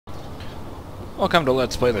Welcome to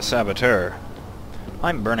Let's Play the Saboteur.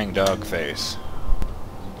 I'm BurningDogFace.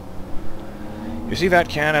 You see that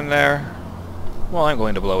cannon there? Well, I'm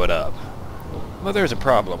going to blow it up. But there's a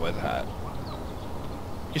problem with that.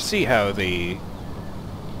 You see how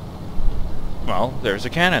well, there's a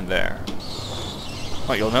cannon there.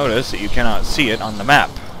 But you'll notice that you cannot see it on the map.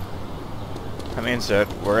 That means that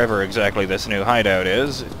wherever exactly this new hideout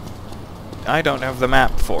is, I don't have the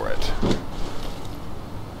map for it.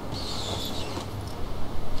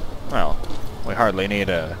 Well, we hardly need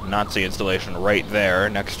a Nazi installation right there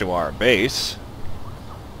next to our base.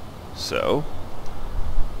 So...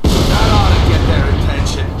 that ought to get their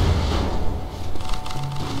attention.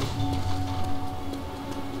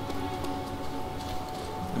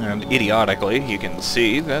 And idiotically, you can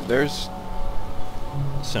see that there's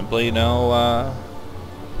simply no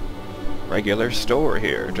regular store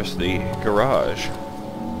here, just the garage.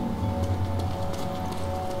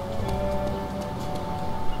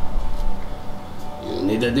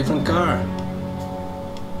 You need a different car.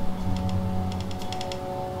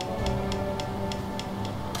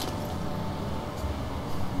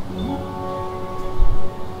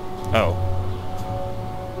 Oh.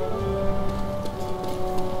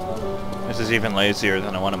 This is even lazier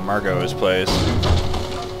than one of Margot's plays.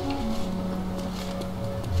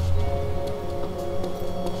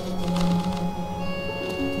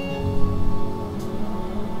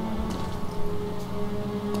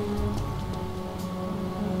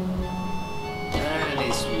 At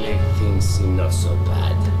least we make things seem not so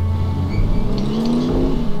bad.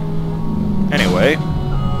 Anyway,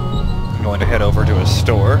 I'm going to head over to a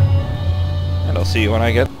store, and I'll see you when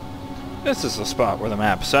I get... This is the spot where the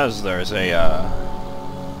map says there's a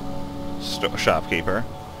shopkeeper.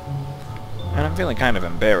 And I'm feeling kind of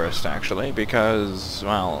embarrassed, actually, because,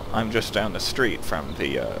 well, I'm just down the street from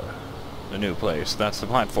the new place. That's the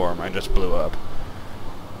platform I just blew up.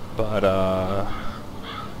 But,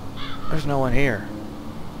 there's no one here.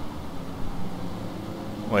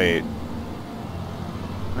 Wait.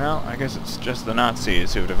 Well, I guess it's just the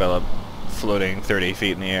Nazis who've developed floating 30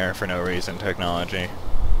 feet in the air for no reason technology.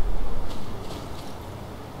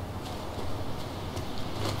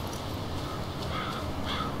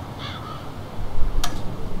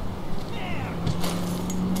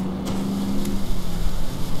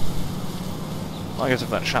 Well, I guess if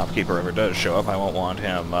that shopkeeper ever does show up, I won't want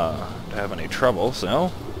him to have any trouble,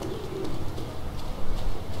 so...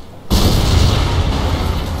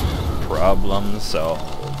 Problem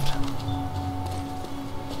solved.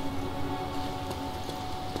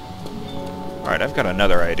 Alright, I've got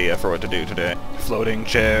another idea for what to do today. Floating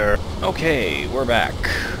chair. Okay, we're back.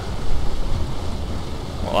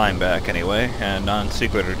 Well, I'm back anyway, and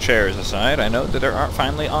non-sequitur chairs aside, I note that there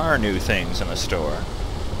finally are new things in the store.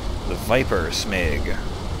 The Viper Smig.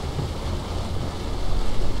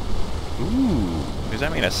 Ooh, does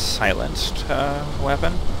that mean a silenced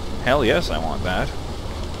weapon? Hell yes, I want that.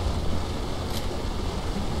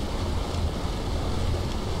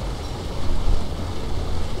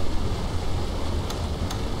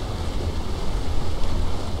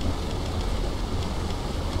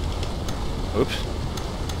 Oops.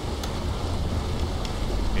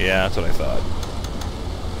 Yeah, that's what I thought.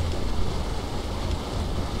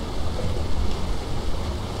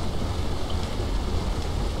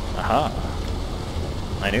 Aha.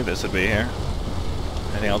 I knew this would be here.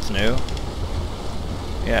 Anything else new?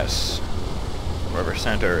 Yes. Wherever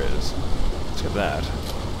center is. Let's get that.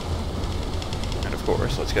 And of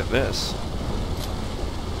course, let's get this.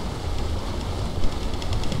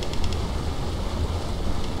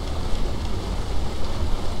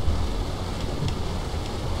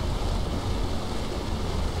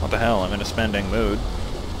 What the hell, I'm in a spending mood.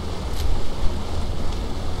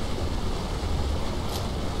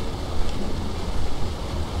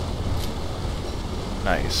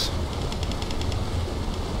 Nice.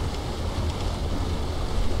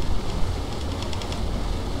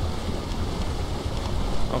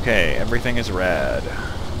 Okay, everything is rad.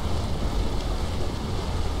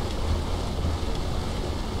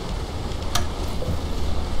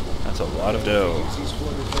 That's a lot of dough.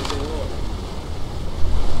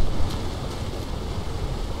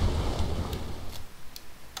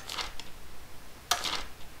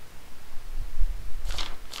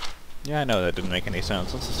 Yeah, I know that didn't make any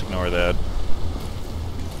sense. Let's just ignore that.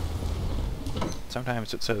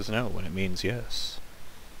 Sometimes it says no when it means yes.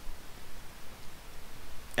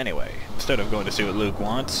 Anyway, instead of going to see what Luke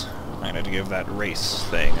wants, I'm going to give that race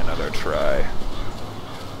thing another try.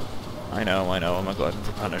 I know, I'm a glutton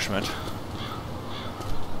for punishment.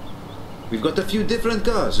 We've got a few different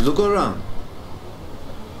cars. Look around.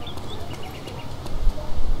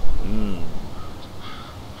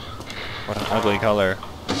 What an ugly color.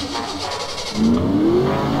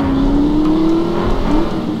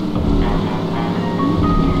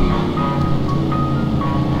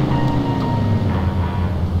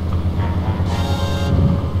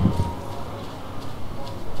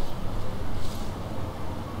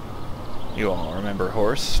 You all remember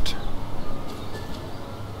Horst?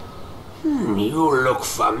 You look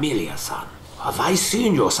familiar, son. Have I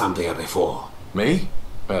seen you somewhere before? Me?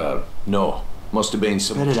 No. Must have been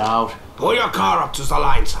some... Spit it out. Pull your car up to the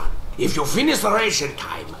line, son. If you finish the race in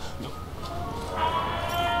time...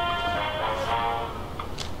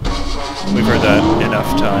 We've heard that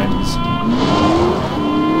enough times.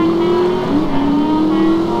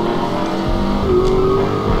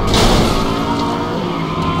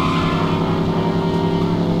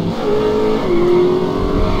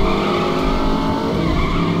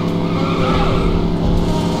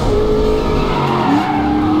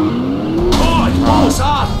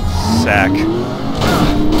 Sack.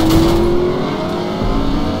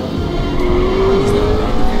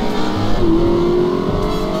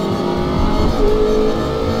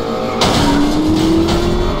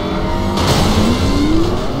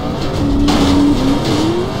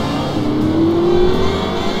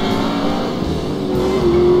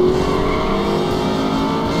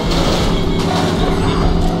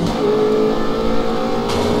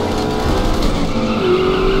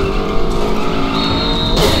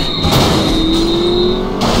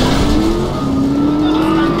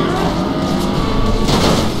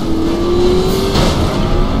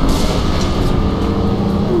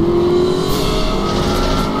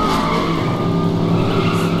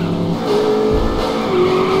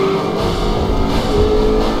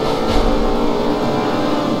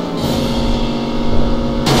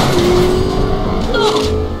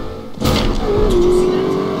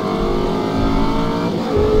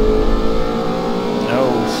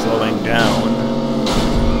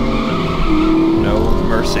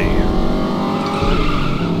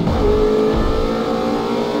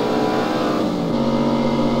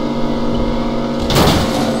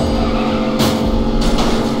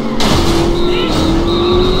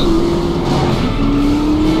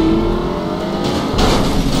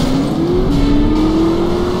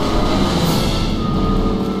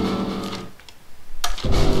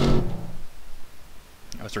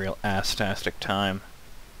 That was a real ass-tastic time.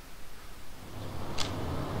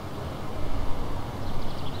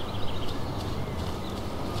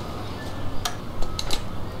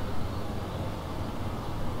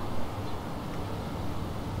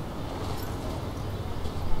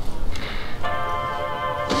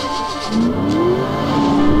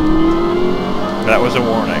 That was a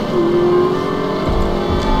warning.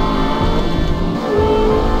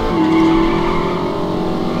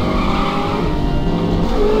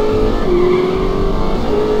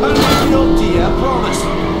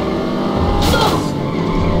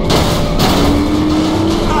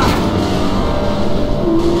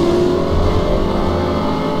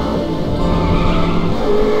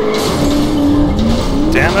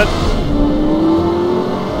 Damn it!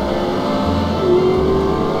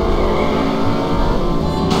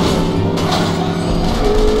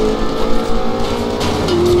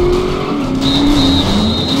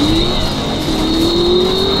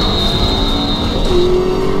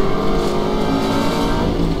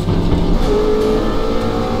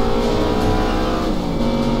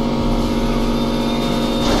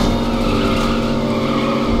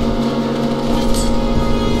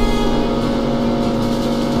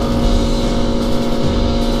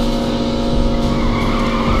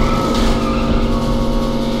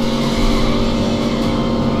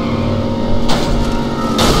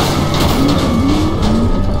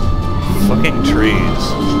 Fucking trees.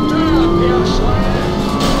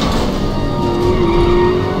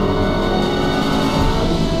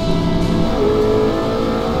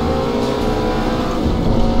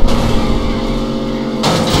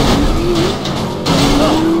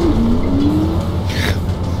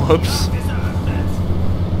 Whoops.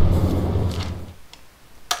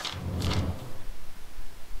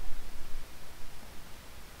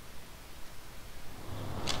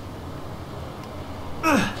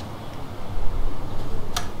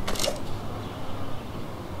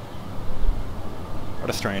 What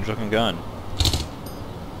a strange looking gun.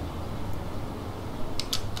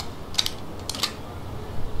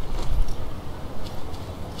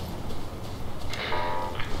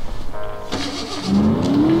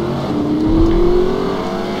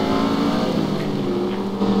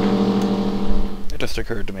 It just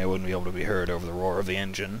occurred to me I wouldn't be able to be heard over the roar of the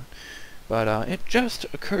engine. But it just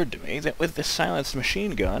occurred to me that with this silenced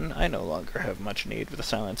machine gun, I no longer have much need for the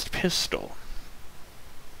silenced pistol.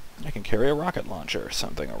 I can carry a rocket launcher or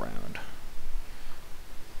something around.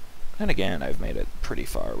 And again, I've made it pretty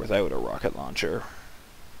far without a rocket launcher.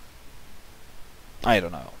 I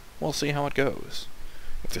don't know. We'll see how it goes.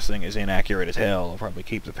 If this thing is inaccurate as hell, I'll probably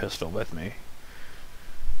keep the pistol with me.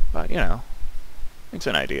 But, you know, it's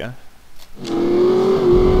an idea.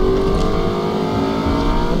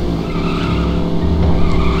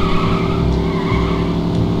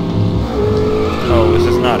 Oh, this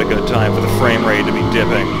is not a good time for the frame rate to be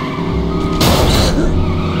dipping.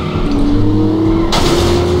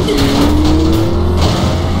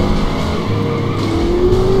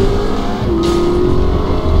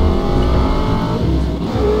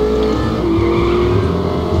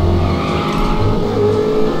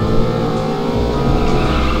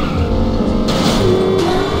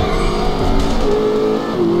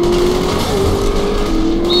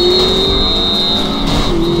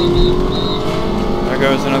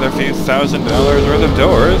 Goes another few $1,000 worth of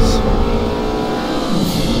doors.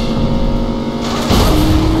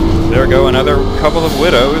 There go another couple of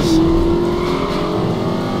widows.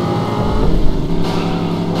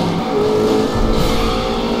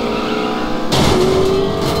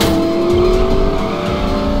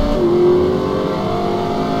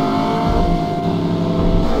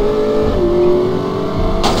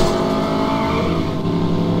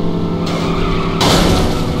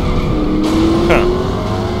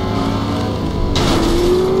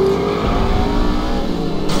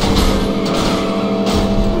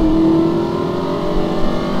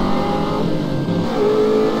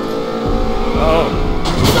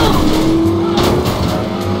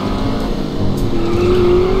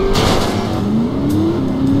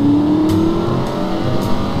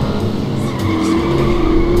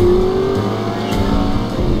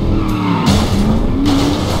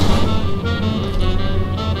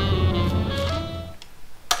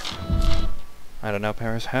 I don't know,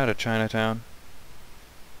 Paris had a Chinatown.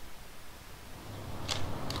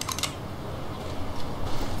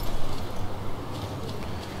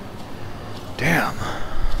 Damn. I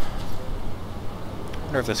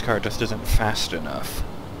wonder if this car just isn't fast enough.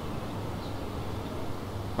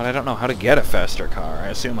 But I don't know how to get a faster car. I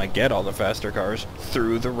assume I get all the faster cars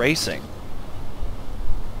through the racing.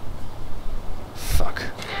 Fuck.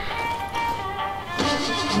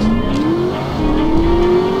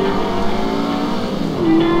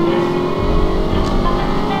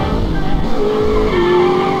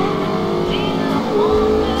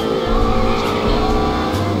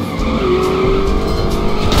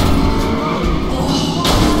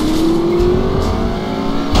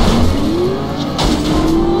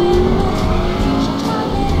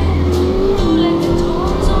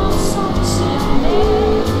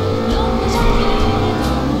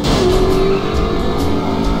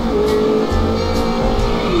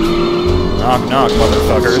 Knock, knock,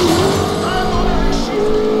 motherfuckers.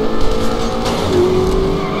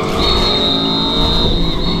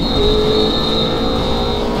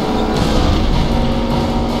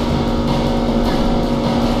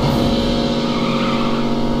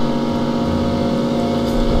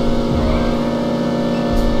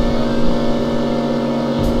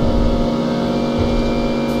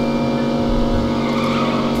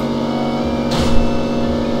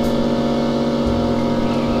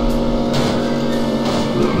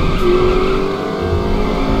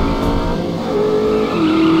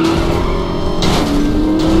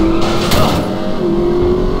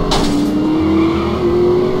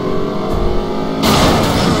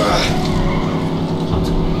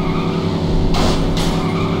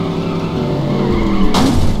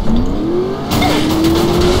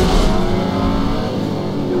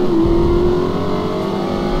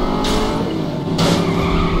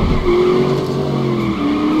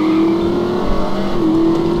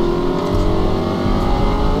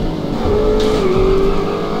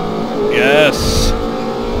 Yes.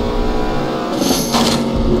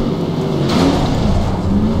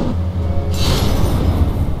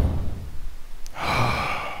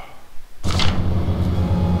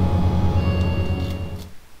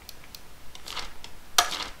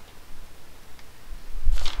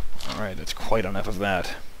 Alright, that's quite enough of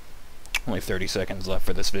that. Only 30 seconds left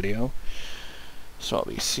for this video. So I'll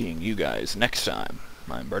be seeing you guys next time.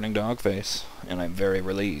 I'm BurningDogFace, and I'm very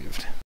relieved.